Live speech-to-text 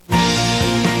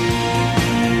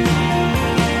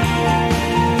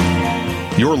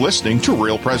You're listening to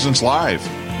Real Presence Live.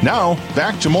 Now,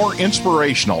 back to more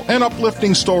inspirational and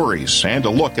uplifting stories and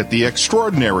a look at the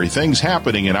extraordinary things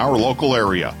happening in our local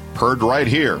area. Heard right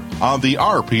here on the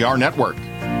RPR Network.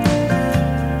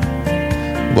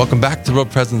 Welcome back to Real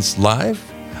Presence Live.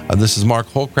 This is Mark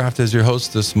Holcraft as your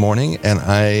host this morning, and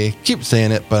I keep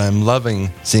saying it, but I'm loving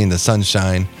seeing the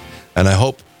sunshine, and I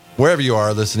hope wherever you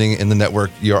are listening in the network,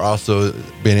 you're also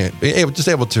being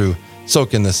able to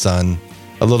soak in the sun,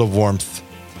 a little warmth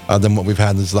than what we've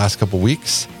had these last couple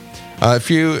weeks. If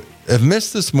you have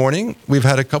missed this morning, we've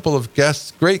had a couple of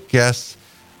guests, great guests,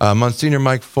 Monsignor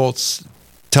Mike Foltz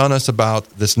telling us about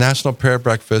this National Prayer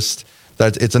Breakfast.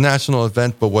 That it's a national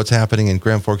event, but what's happening in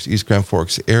Grand Forks, East Grand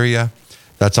Forks area.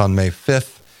 That's on May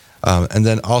 5th. And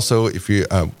then also, if you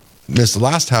missed the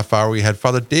last half hour, we had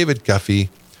Father David Guffey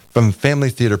from Family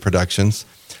Theater Productions,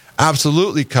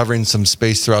 absolutely covering some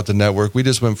space throughout the network. We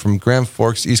just went from Grand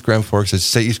Forks, East Grand Forks,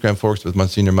 East Grand Forks with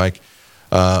Monsignor Mike,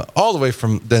 all the way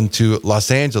from then to Los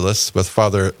Angeles with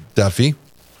Father Duffy.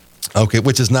 Okay,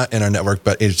 which is not in our network,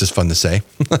 but it's just fun to say.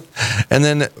 And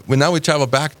then now we travel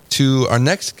back to our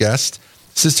next guest,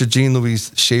 Sister Jean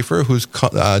Louise Schaefer, who's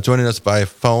joining us by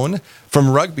phone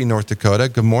from Rugby, North Dakota.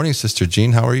 Good morning, Sister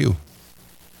Jean. How are you?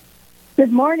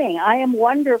 Good morning. I am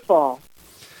wonderful.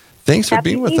 Thanks for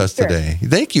being with us today.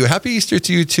 Thank you. Happy Easter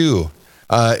to you, too.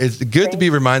 It's good to be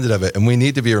reminded of it, and we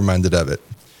need to be reminded of it.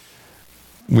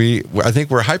 I think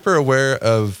we're hyper aware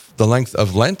of the length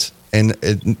of Lent, and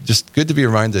it's just good to be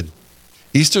reminded.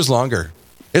 Easter's longer.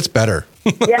 It's better.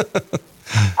 Yes.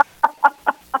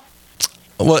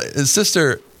 Well,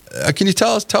 Sister, can you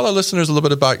tell our listeners a little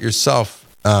bit about yourself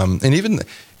and even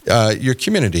your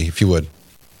community, if you would?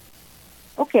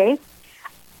 Okay.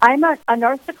 I'm a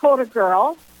North Dakota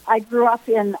girl. I grew up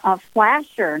in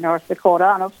Flasher, North Dakota,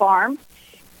 on a farm,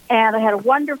 and I had a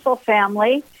wonderful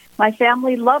family. My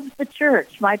family loved the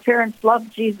church. My parents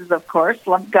loved Jesus, of course,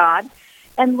 loved God,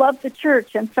 and loved the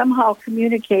church, and somehow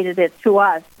communicated it to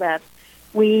us that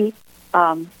we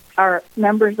are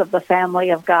members of the family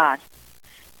of God.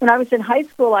 When I was in high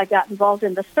school, I got involved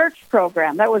in the search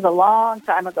program. That was a long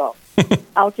time ago,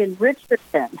 out in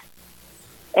Richardson.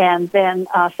 And then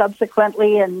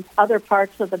subsequently in other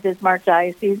parts of the Bismarck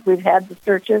Diocese, we've had the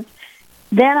searches.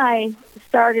 Then I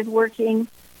started working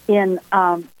in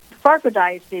Fargo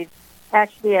Diocese,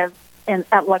 actually at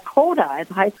Lakota, at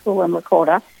the high school in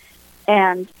Lakota.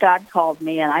 And God called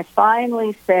me, and I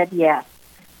finally said yes.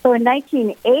 So in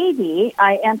 1980,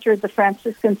 I entered the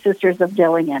Franciscan Sisters of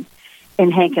Dillingen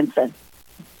in Hankinson.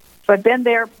 So I've been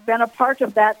there, been a part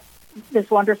of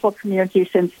this wonderful community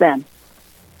since then.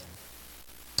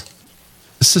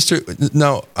 Sister,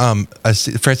 now, I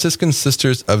see Franciscan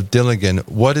Sisters of Dillingen.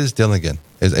 What is Dillingen?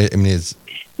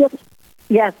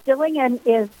 Yes, Dillingen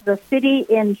is the city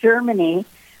in Germany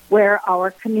where our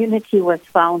community was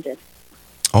founded.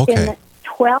 Okay.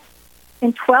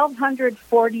 In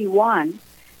 1241,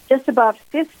 just about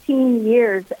 15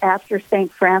 years after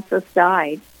St. Francis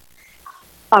died,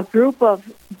 a group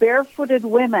of barefooted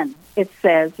women, it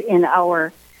says in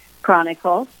our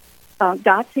chronicles,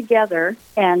 got together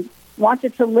and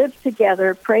wanted to live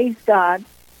together, praise God,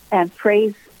 and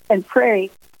pray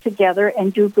together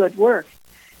and do good work.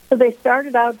 So they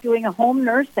started out doing a home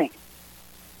nursing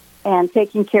and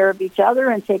taking care of each other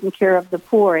and taking care of the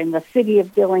poor in the city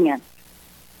of Dillingen.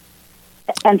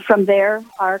 And from there,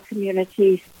 our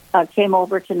community came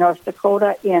over to North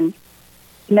Dakota, in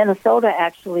Minnesota,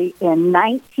 actually, in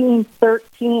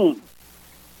 1913.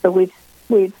 So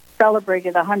we've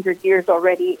celebrated 100 years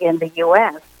already in the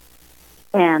U.S.,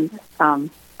 and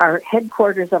our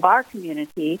headquarters of our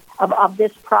community, of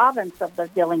this province of the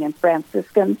Dillingen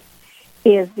Franciscans,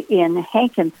 is in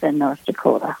Hankinson, North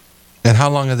Dakota. And how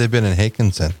long have they been in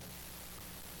Hankinson?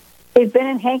 They've been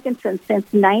in Hankinson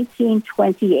since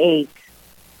 1928.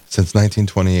 Since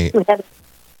 1928.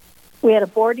 We had a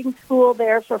boarding school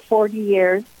there for 40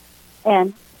 years,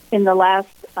 and in the last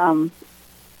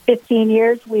 15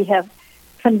 years, we have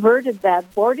converted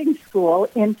that boarding school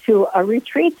into a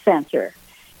retreat center,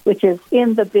 which is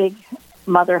in the big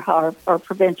Mother House or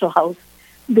Provincial House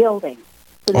building.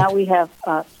 So now we have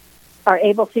are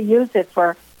able to use it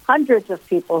for hundreds of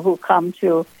people who come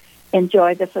to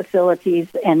enjoy the facilities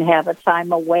and have a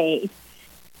time away.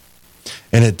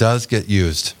 And it does get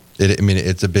used.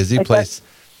 It's a busy place.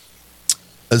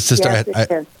 Sister,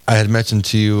 yes, I had mentioned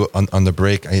to you on the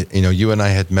break, you and I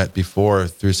had met before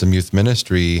through some youth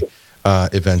ministry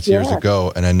events years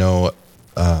ago, and I know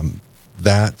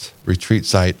that retreat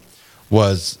site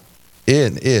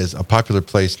is a popular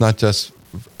place, not just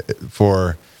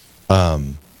for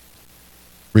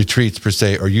retreats per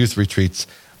se or youth retreats,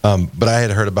 But I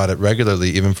had heard about it regularly,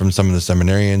 even from some of the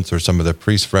seminarians or some of the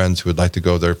priest friends who would like to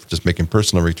go there, just making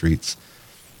personal retreats.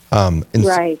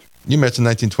 Right. You mentioned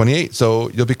 1928, so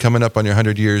you'll be coming up on your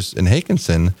 100 years in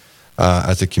Hakinson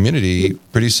as a community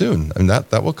pretty soon. And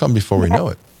that will come before we know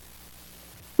it.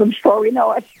 Before we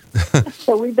know it.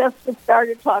 So we best get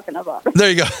started talking about it. There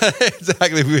you go.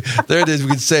 Exactly. There it is.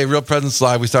 We could say Real Presence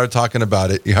Live. We started talking about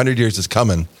it. 100 years is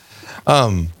coming.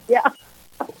 Yeah.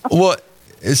 Well,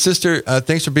 Sister,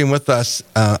 thanks for being with us.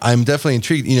 I'm definitely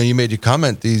intrigued. You made your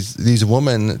comment. These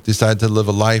women decided to live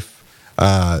a life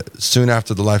soon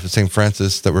after the life of St.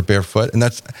 Francis that were barefoot. And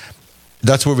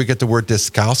that's where we get the word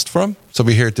discalced from. So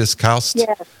we hear discalced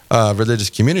religious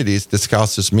communities.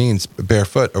 Discalced just means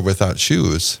barefoot or without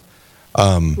shoes.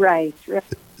 Right.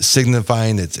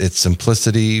 Signifying its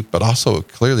simplicity, but also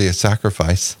clearly a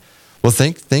sacrifice. Well,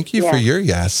 thank you for your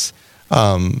yes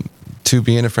to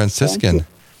being a Franciscan.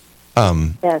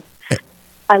 Yes.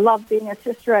 I love being a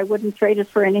sister. I wouldn't trade it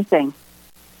for anything.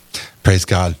 Praise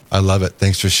God. I love it.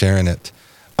 Thanks for sharing it.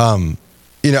 I was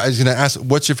going to ask,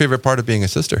 what's your favorite part of being a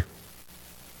sister?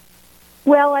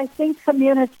 Well, I think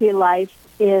community life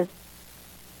is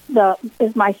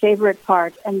my favorite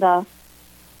part, and the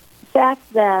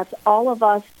fact that all of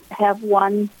us have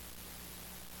one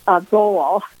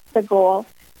goal, the goal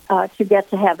to get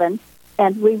to heaven,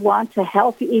 and we want to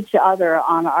help each other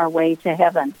on our way to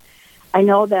heaven. I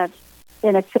know that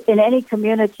in any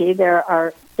community there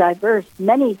are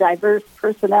many diverse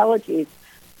personalities,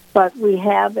 but we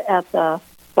have at the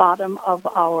bottom of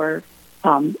our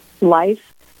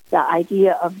life the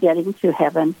idea of getting to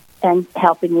heaven and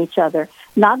helping each other.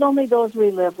 Not only those we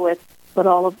live with, but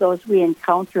all of those we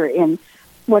encounter in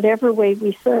whatever way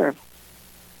we serve.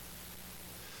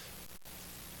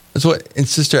 So, and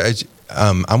Sister,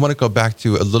 I want to go back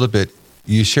to a little bit.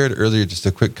 You shared earlier just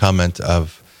a quick comment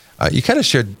of, you kind of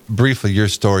shared briefly your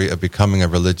story of becoming a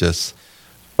religious,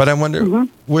 but I wonder,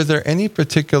 were there any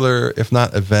particular, if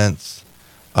not events,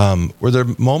 were there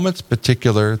moments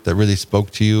particular that really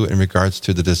spoke to you in regards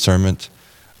to the discernment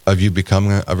of you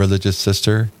becoming a religious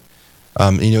sister?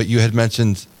 You had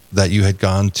mentioned that you had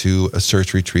gone to a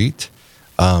search retreat,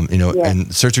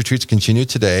 and search retreats continue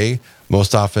today,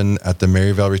 most often at the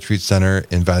Maryvale Retreat Center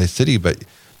in Valley City, but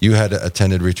you had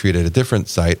attended retreat at a different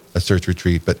site, a search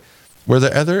retreat. But were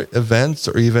there other events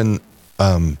or even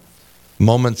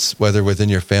moments, whether within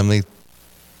your family,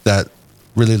 that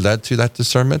really led to that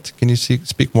discernment? Can you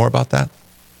speak more about that?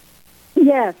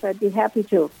 Yes, I'd be happy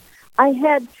to. I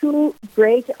had two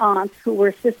great aunts who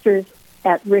were sisters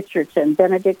at Richardson,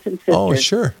 Benedictine sisters. Oh,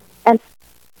 sure.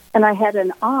 And I had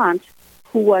an aunt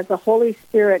who was a Holy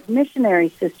Spirit missionary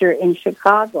sister in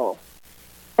Chicago.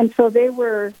 And so they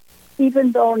were,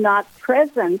 even though not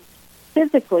present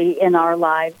physically in our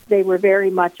lives, they were very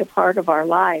much a part of our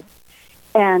lives.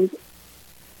 And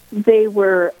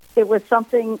it was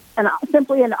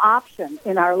simply an option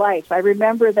in our life. I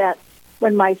remember that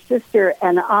when my sister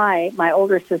and I, my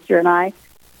older sister and I,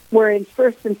 were in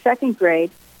first and second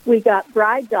grade, we got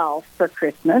bride dolls for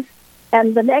Christmas.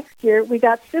 And the next year, we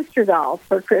got sister dolls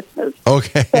for Christmas.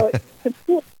 Okay. So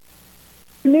to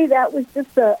me, that was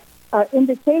just an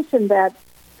indication that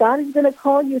God is going to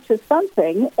call you to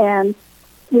something, and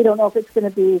we don't know if it's going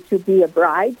to be a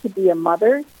bride, to be a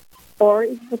mother, or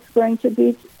if it's going to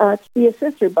be a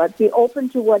sister, but be open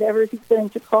to whatever He's going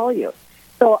to call you.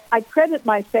 So I credit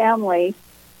my family,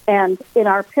 and in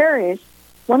our parish,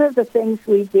 one of the things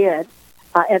we did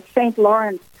at St.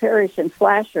 Lawrence Parish in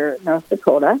Flasher, North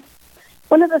Dakota,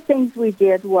 one of the things we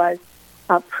did was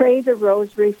pray the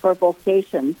rosary for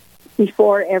vocations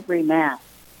before every Mass.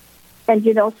 And,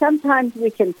 sometimes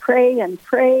we can pray,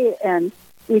 and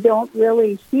we don't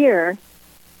really hear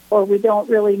or we don't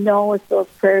really know if those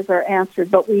prayers are answered,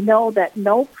 but we know that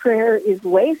no prayer is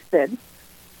wasted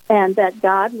and that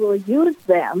God will use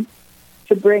them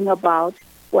to bring about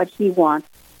what He wants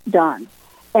done.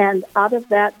 And out of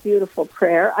that beautiful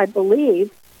prayer, I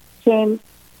believe, came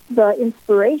the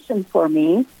inspiration for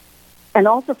me and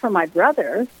also for my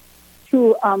brother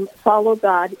to follow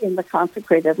God in the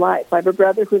consecrated life. I have a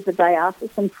brother who's a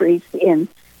diocesan priest in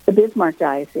the Bismarck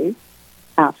Diocese,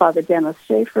 Father Dennis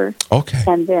Schaefer,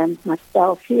 and then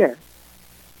myself here.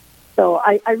 So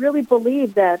I really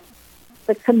believe that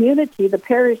the community, the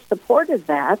parish, supported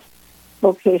that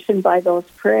vocation by those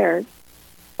prayers.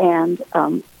 And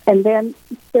then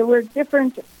there were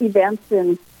different events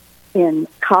in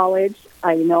college.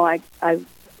 I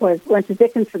went to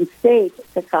Dickinson State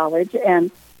to college,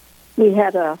 and we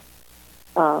had a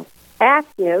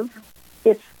active,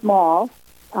 if small,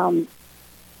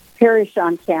 parish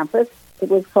on campus. It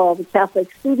was called the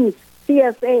Catholic Students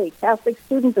CSA, Catholic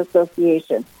Students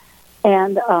Association,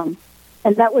 And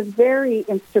that was very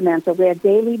instrumental. We had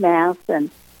daily mass,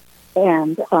 and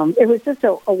it was just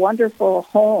a wonderful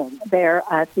home there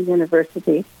at the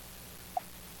university.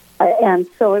 And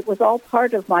so it was all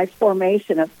part of my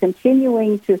formation of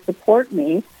continuing to support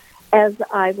me as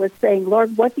I was saying,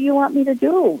 Lord, what do you want me to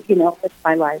do, with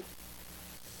my life?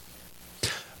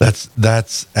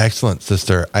 That's excellent,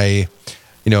 sister. And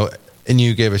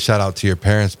you gave a shout out to your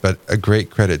parents, but a great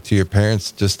credit to your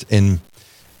parents just in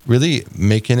really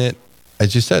making it,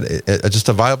 as you said, just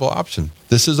a viable option.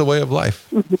 This is a way of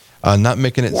life, not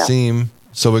making it seem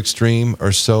so extreme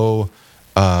or so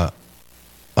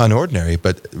unordinary,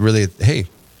 but really, hey,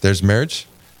 there's marriage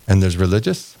and there's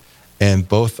religious, and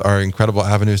both are incredible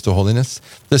avenues to holiness.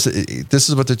 This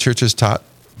is what the church has taught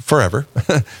forever,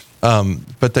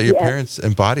 but that your parents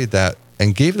embodied that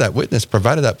and gave that witness,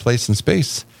 provided that place and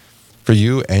space for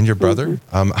you and your brother.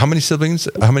 How many siblings?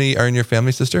 How many are in your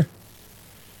family, sister?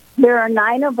 There are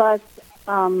 9 of us.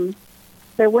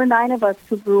 There were 9 of us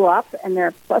who grew up, and there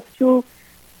are plus 2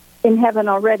 in heaven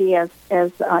already as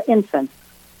infants.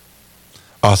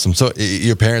 Awesome. So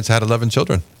your parents had 11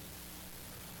 children.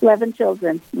 11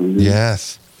 children. Mm-hmm.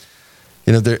 Yes.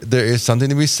 There is something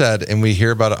to be said, and we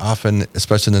hear about it often,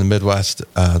 especially in the Midwest.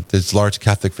 There's large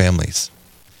Catholic families.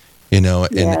 In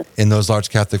those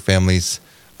large Catholic families,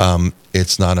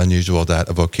 it's not unusual that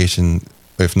a vocation,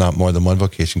 if not more than one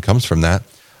vocation, comes from that.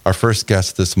 Our first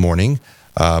guest this morning,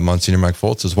 Monsignor Mike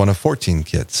Foltz, is one of 14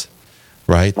 kids,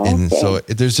 right? Okay. And so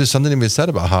there's just something to be said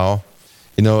about how,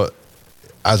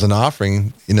 as an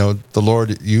offering, the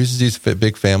Lord uses these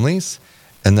big families,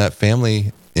 and that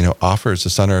family, offers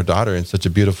a son or a daughter in such a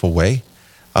beautiful way,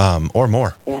 or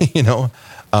more. Yeah.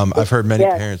 I've heard many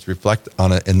parents reflect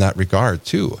on it in that regard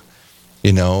too.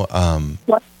 Go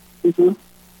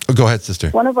ahead, sister.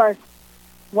 One of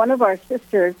our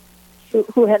sisters,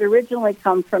 who had originally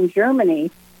come from Germany,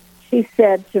 she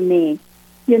said to me,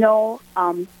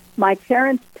 my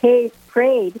parents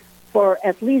prayed for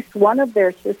at least one of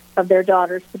their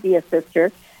daughters to be a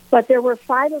sister, but there were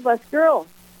 5 of us girls.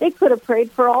 They could have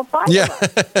prayed for all 5 of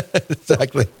us.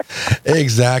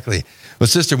 Exactly. Well,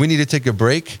 sister, we need to take a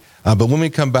break, but when we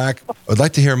come back, I'd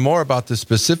like to hear more about the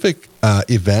specific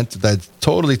event that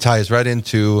totally ties right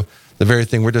into the very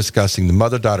thing we're discussing, the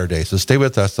Mother-Daughter Day. So stay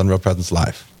with us on Real Presence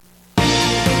Live.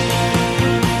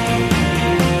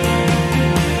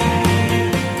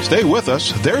 Stay with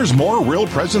us. There's more Real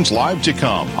Presence Live to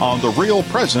come on the Real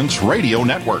Presence Radio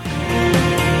Network.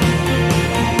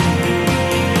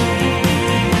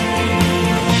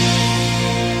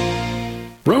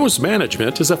 Rose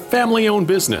Management is a family-owned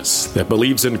business that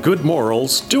believes in good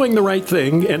morals, doing the right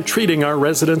thing, and treating our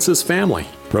residents as family.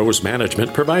 Rose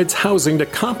Management provides housing to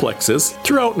complexes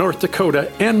throughout North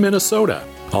Dakota and Minnesota.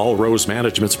 All Rose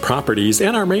Management's properties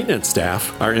and our maintenance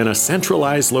staff are in a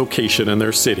centralized location in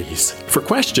their cities. For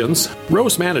questions,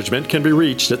 Rose Management can be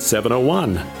reached at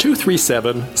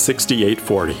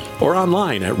 701-237-6840 or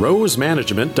online at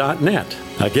rosemanagement.net.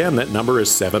 Again, that number is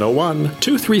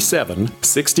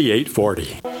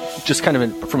 701-237-6840. Just kind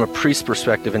of from a priest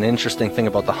perspective, an interesting thing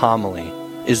about the homily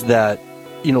is that,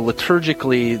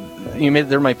 liturgically,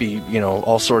 there might be,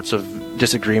 all sorts of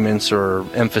disagreements or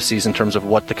emphases in terms of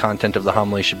what the content of the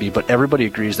homily should be, but everybody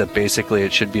agrees that basically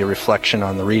it should be a reflection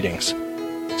on the readings.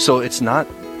 So it's not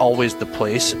always the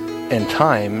place and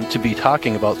time to be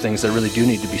talking about things that really do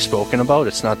need to be spoken about.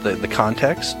 It's not the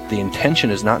context. The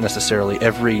intention is not necessarily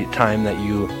every time that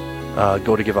you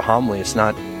go to give a homily, it's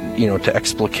not, to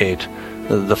explicate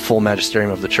the full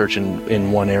magisterium of the church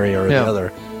in one area or the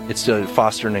other. It's to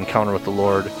foster an encounter with the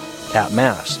Lord at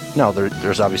Mass. Now,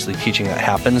 there's obviously teaching that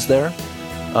happens there,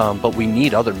 but we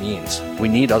need other means. We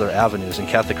need other avenues, and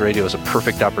Catholic Radio is a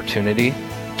perfect opportunity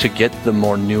to get the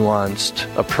more nuanced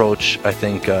approach, I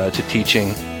think, to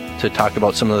teaching, to talk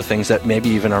about some of the things that maybe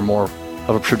even are more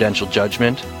of a prudential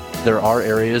judgment. There are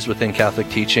areas within Catholic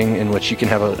teaching in which you can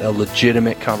have a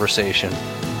legitimate conversation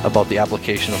about the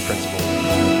application of principles.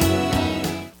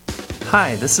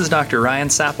 Hi, this is Dr. Ryan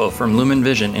Sapo from Lumen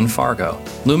Vision in Fargo.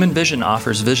 Lumen Vision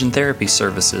offers vision therapy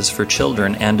services for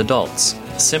children and adults.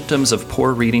 Symptoms of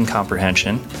poor reading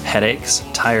comprehension, headaches,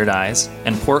 tired eyes,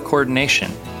 and poor coordination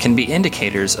can be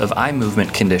indicators of eye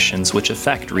movement conditions which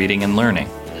affect reading and learning.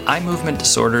 Eye movement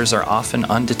disorders are often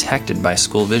undetected by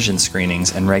school vision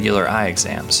screenings and regular eye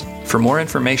exams. For more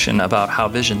information about how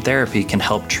vision therapy can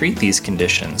help treat these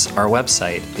conditions, our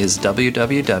website is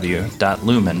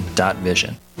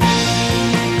www.lumen.vision.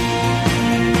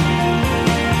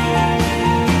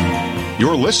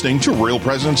 You're listening to Real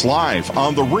Presence Live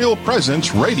on the Real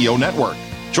Presence Radio Network.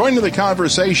 Join in the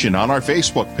conversation on our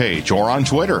Facebook page or on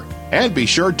Twitter. And be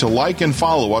sure to like and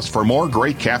follow us for more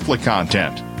great Catholic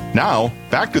content. Now,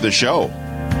 back to the show.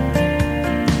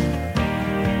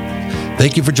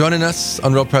 Thank you for joining us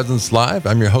on Real Presence Live.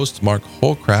 I'm your host, Mark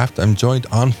Holcraft. I'm joined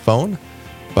on phone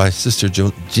by Sister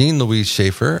Jean Louise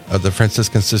Schaefer of the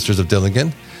Franciscan Sisters of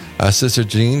Dillingham. Sister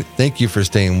Jean, thank you for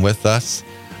staying with us.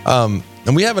 And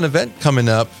we have an event coming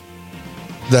up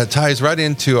that ties right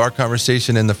into our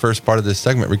conversation in the first part of this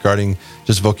segment regarding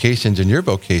just vocations and your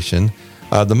vocation,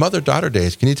 the Mother-Daughter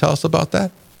Days. Can you tell us about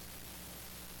that?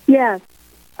 Yes.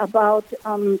 About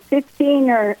 15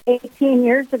 or 18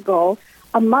 years ago,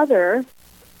 a mother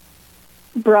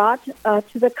brought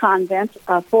to the convent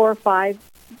her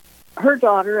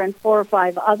daughter and 4 or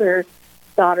 5 other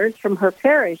daughters from her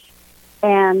parish.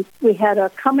 And we had a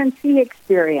come and see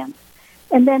experience.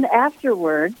 And then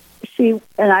afterwards, she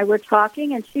and I were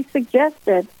talking, and she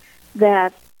suggested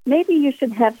that maybe you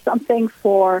should have something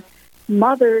for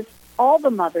mothers, all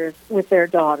the mothers with their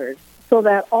daughters, so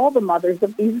that all the mothers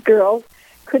of these girls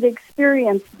could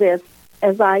experience this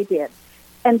as I did.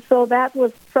 And so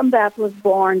from that was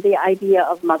born the idea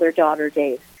of Mother-Daughter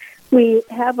Days. We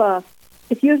have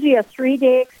it's usually a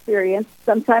 3-day experience.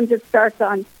 Sometimes it starts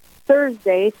on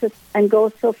Thursday and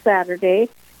goes till Saturday,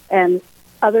 and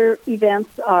other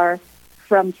events are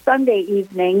from Sunday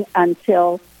evening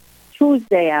until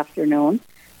Tuesday afternoon.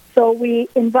 So we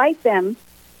invite them,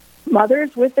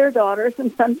 mothers with their daughters,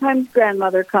 and sometimes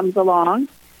grandmother comes along,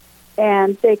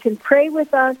 and they can pray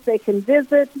with us, they can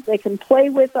visit, they can play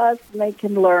with us, and they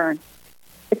can learn.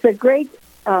 It's a great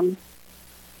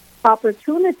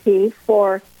opportunity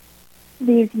for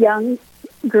these young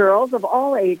girls of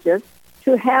all ages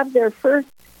to have their first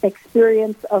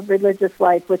experience of religious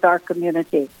life with our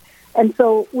community. And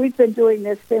so we've been doing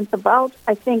this since about,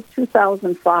 I think,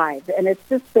 2005, and it's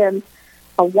just been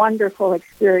a wonderful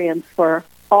experience for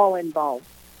all involved.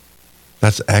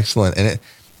 That's excellent. And,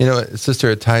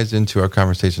 Sister, it ties into our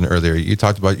conversation earlier. You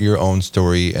talked about your own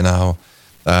story and how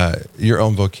your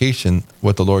own vocation,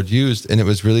 what the Lord used, and it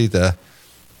was really the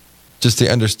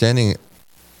understanding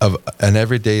of an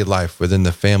everyday life within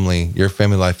the family, your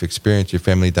family life experience, your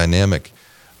family dynamic,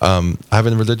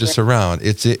 having religious around.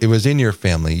 It was in your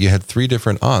family. You had 3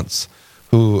 different aunts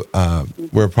who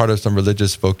were part of some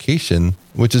religious vocation,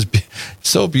 which is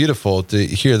so beautiful to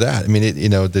hear that. I mean,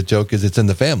 the joke is it's in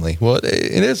the family. Well,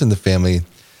 it is in the family,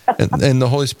 and the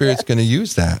Holy Spirit's going to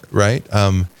use that, right?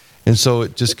 And so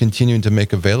just continuing to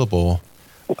make available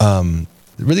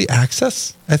really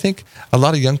access. I think a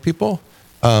lot of young people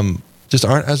just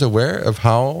aren't as aware of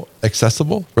how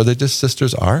accessible religious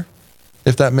sisters are,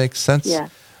 if that makes sense. Yeah.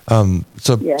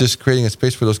 Just creating a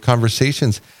space for those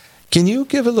conversations. Can you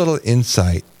give a little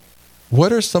insight?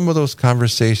 What are some of those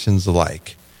conversations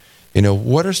like?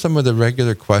 What are some of the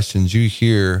regular questions you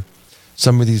hear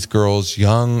some of these girls,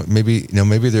 young, maybe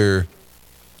they're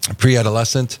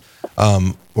pre-adolescent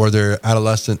or they're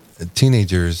adolescent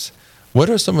teenagers. What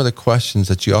are some of the questions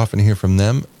that you often hear from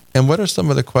them? And what are some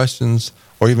of the questions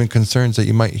or even concerns that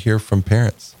you might hear from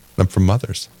parents and from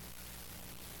mothers?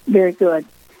 Very good.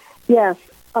 Yes.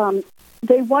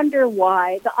 They wonder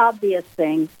why, the obvious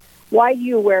thing, why do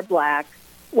you wear black?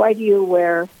 Why do you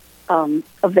wear a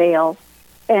veil?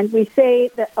 And we say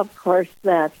that, of course,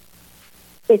 that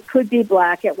it could be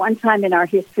black. At one time in our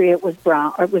history, it was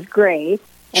brown, or it was gray.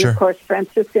 And, Of course,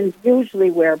 Franciscans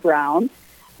usually wear brown.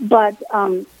 But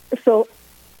beyond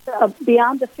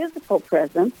the physical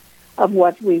presence of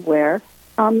what we wear,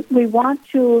 we want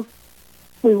to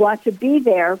be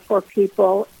there for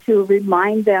people to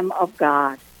remind them of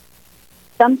God.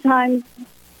 Sometimes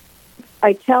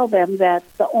I tell them that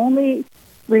the only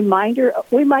reminder,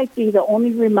 we might be the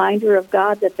only reminder of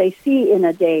God that they see in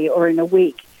a day or in a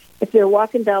week. If they're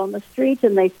walking down the street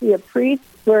and they see a priest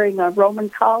wearing a Roman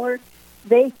collar,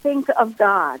 they think of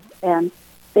God. And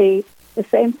the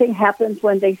same thing happens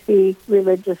when they see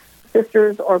religious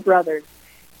sisters or brothers.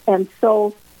 And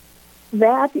so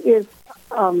that is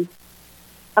a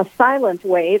silent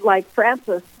way, like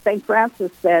St.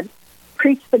 Francis said,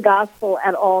 preach the gospel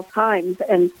at all times,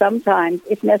 and sometimes,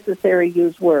 if necessary,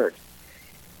 use words.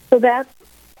 So that's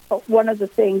one of the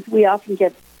things we often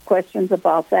get questions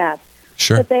about that.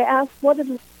 Sure. But they ask, what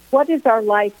is our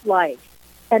life like?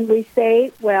 And we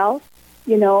say, well,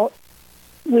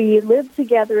 we live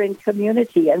together in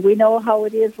community, and we know how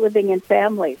it is living in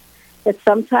families, that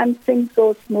sometimes things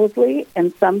go smoothly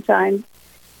and sometimes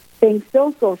things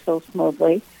don't go so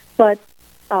smoothly. But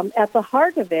at the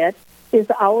heart of it is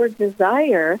our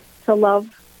desire to love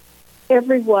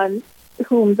everyone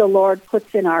whom the Lord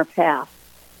puts in our path.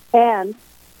 And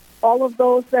all of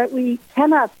those that we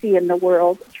cannot see in the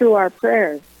world through our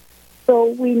prayers.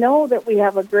 So we know that we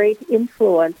have a great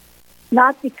influence,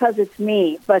 not because it's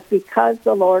me, but because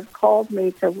the Lord called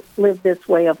me to live this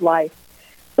way of life.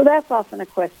 So that's often a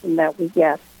question that we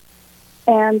get.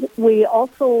 And we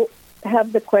also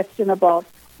have the question about,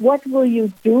 what will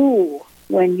you do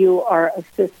when you are a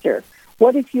sister?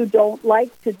 What if you don't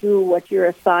like to do what you're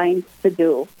assigned to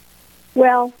do?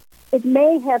 Well, it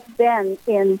may have been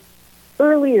in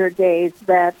earlier days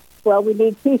that, well, we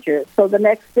need teachers, so the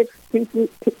next 6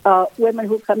 women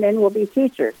who come in will be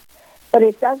teachers. But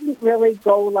it doesn't really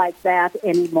go like that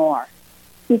anymore,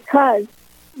 because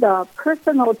the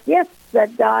personal gifts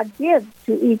that God gives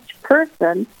to each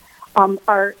person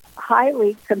are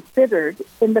highly considered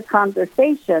in the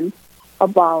conversation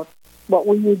about what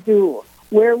will you do,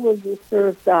 where will you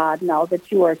serve God now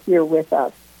that you are here with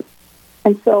us.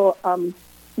 And so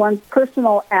one's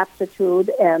personal aptitude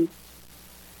and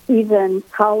even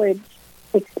college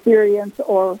experience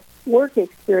or work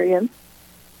experience,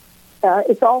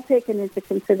 it's all taken into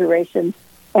consideration.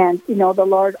 And, the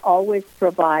Lord always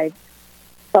provides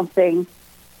something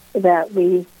that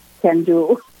we can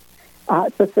do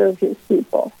to serve His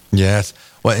people. Yes.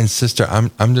 Well, and sister,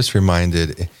 I'm just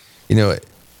reminded,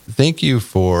 thank you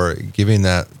for creating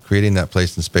that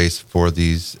place and space for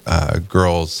these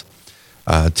girls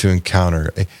to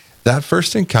encounter. That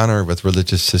first encounter with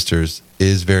religious sisters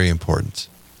is very important.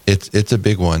 It's a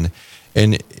big one.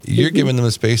 And you're giving them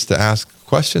a space to ask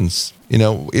questions,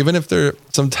 even if they're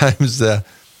sometimes the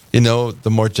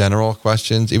more general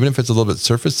questions, even if it's a little bit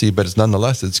surfacey, but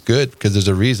it's good because there's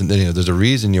a reason, there's a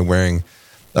reason you're wearing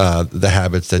the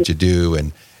habits that you do,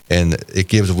 and it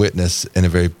gives witness in a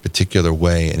very particular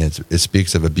way, and it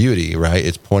speaks of a beauty, right?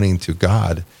 It's pointing to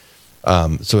God.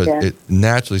 It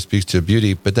naturally speaks to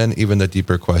beauty, but then even the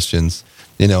deeper questions,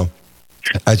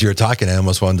 as you were talking, I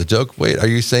almost wanted to joke, wait, are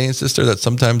you saying, sister, that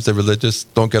sometimes the religious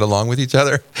don't get along with each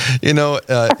other, in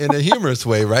a humorous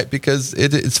way, right? Because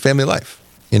it's family life,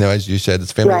 as you said,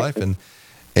 it's family life,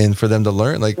 and for them to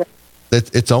learn,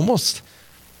 it's almost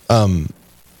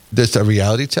there's a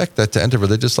reality check that to enter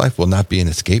religious life will not be an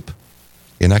escape.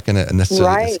 You're not going to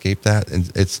necessarily escape that,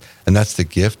 and that's the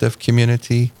gift of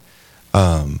community.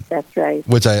 That's right.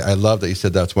 Which I love that you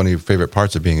said that's one of your favorite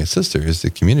parts of being a sister is the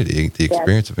community, the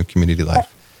experience of a community life.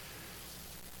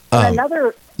 Go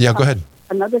ahead.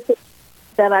 Another thing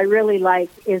that I really like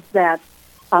is that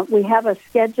we have a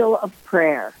schedule of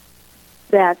prayer.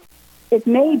 That it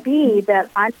may be that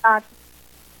I'm not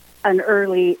an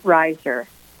early riser,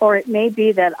 or it may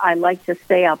be that I like to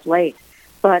stay up late,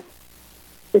 but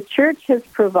the church has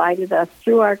provided us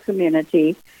through our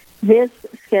community this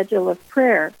schedule of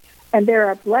prayer. And there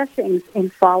are blessings in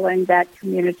following that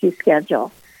community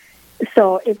schedule.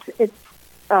 So it's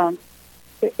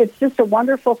just a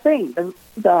wonderful thing.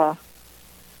 The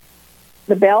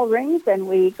bell rings and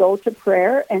we go to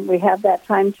prayer, and we have that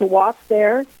time to walk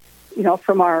there,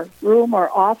 from our room or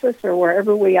office or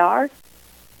wherever we are,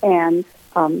 and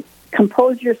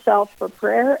compose yourself for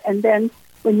prayer. And then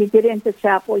when you get into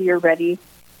chapel, you're ready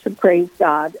to praise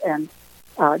God and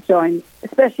join,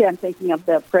 especially I'm thinking of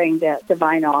the praying the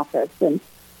divine office. And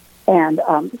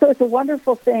so it's a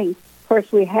wonderful thing. Of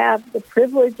course, we have the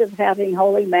privilege of having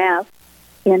Holy Mass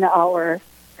in our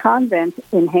convent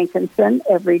in Hankinson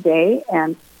every day.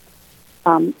 And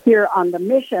here on the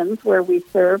missions where we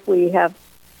serve, we have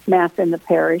Mass in the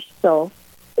parish. So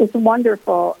it's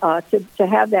wonderful to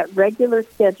have that regular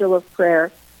schedule of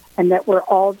prayer, and that we're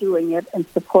all doing it and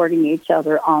supporting each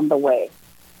other on the way.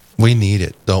 We need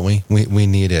it, don't we? We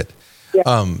need it. Yes.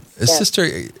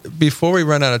 Sister, before we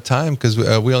run out of time, because we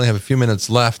only have a few minutes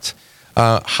left,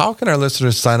 how can our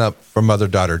listeners sign up for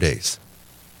Mother-Daughter Days?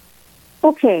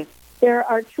 Okay. There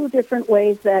are 2 different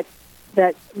ways that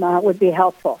would be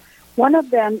helpful. One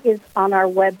of them is on our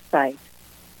website,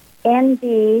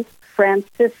 ND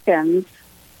Franciscans,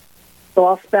 so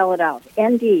I'll spell it out,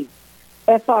 ND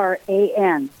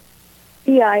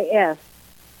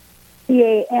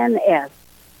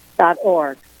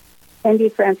FRANCISCANS.org,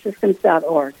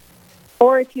 ndfranciscans.org.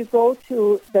 Or if you go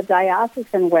to the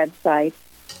diocesan website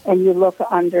and you look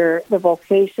under the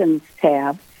vocations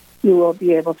tab, you will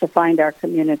be able to find our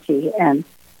community and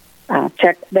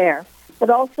check there.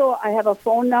 But also I have a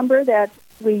phone number that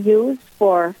we use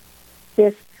for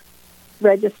this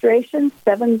registration,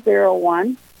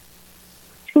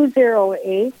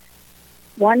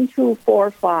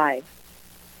 701-208-1245.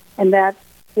 And that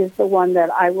is the one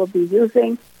that I will be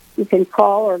using. You can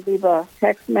call or leave a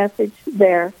text message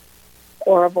there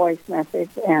or a voice message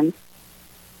and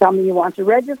tell me you want to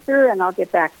register, and I'll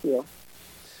get back to you.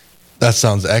 That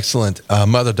sounds excellent.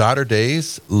 Mother-Daughter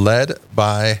Days led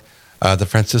by the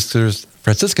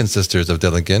Franciscan Sisters of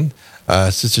Dillingen,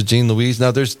 Sister Jean Louise.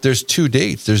 Now, there's 2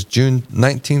 dates. There's June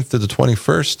 19th to the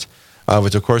 21st,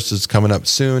 which, of course, is coming up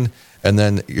soon. And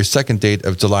then your second date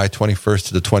of July 21st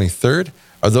to the 23rd.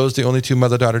 Are those the only 2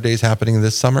 Mother-Daughter Days happening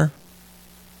this summer?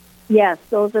 Yes,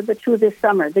 those are the 2 this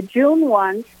summer. The June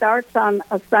one starts on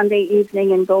a Sunday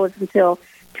evening and goes until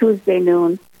Tuesday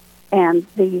noon. And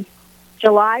the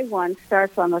July one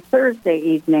starts on a Thursday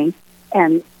evening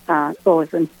and goes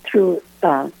through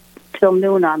till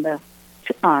noon on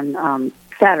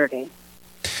Saturday.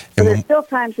 So there's still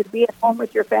time to be at home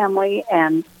with your family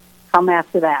and come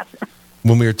after that.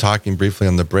 When we were talking briefly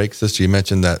on the break, Sister, you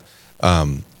mentioned that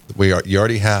you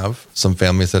already have some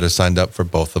families that are signed up for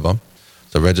both of them.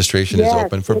 So registration is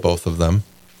open for both of them.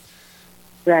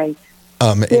 Right.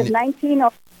 We have 19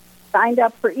 signed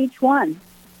up for each one.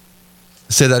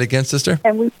 Say that again, Sister?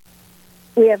 And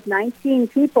we have 19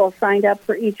 people signed up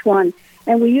for each one,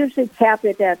 and we usually cap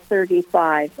it at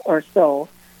 35 or so.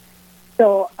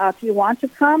 So if you want to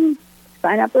come,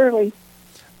 sign up early.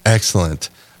 Excellent.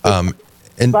 And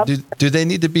do they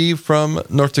need to be from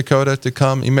North Dakota to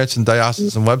come? You mentioned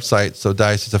diocesan website, so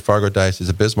Diocese of Fargo, Diocese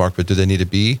of Bismarck, but do they need to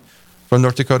be from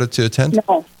North Dakota to attend?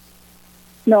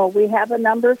 No, we have a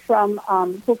number from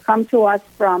who come to us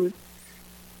from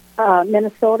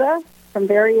Minnesota, from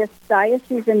various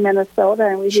dioceses in Minnesota,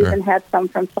 and we've even had some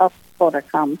from South Dakota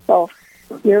come. So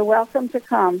you're welcome to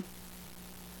come.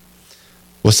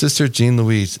 Well, Sister Jean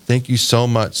Louise, thank you so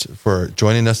much for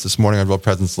joining us this morning on Real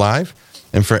Presence Live.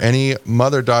 And for any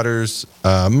mothers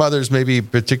maybe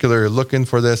particular looking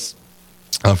for this,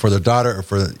 for their daughter or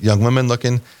for young women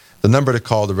looking, the number to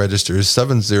call to register is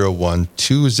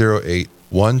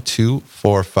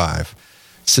 701-208-1245.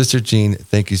 Sister Jean,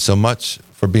 thank you so much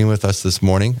for being with us this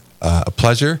morning. A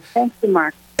pleasure. Thank you,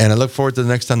 Mark. And I look forward to the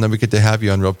next time that we get to have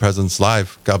you on Real Presence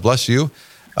Live. God bless you.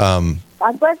 God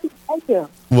bless you. Thank you.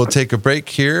 We'll take a break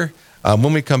here.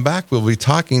 When we come back, we'll be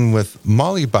talking with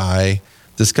Molly Bai,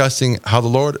 discussing how the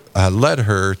Lord led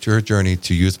her to her journey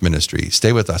to youth ministry.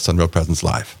 Stay with us on Real Presence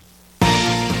Live.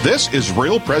 This is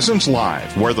Real Presence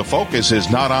Live, where the focus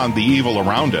is not on the evil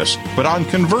around us, but on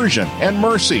conversion and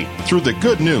mercy through the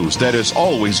good news that is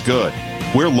always good.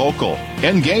 We're local,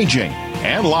 engaging,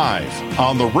 and live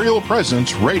on the Real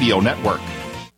Presence Radio Network.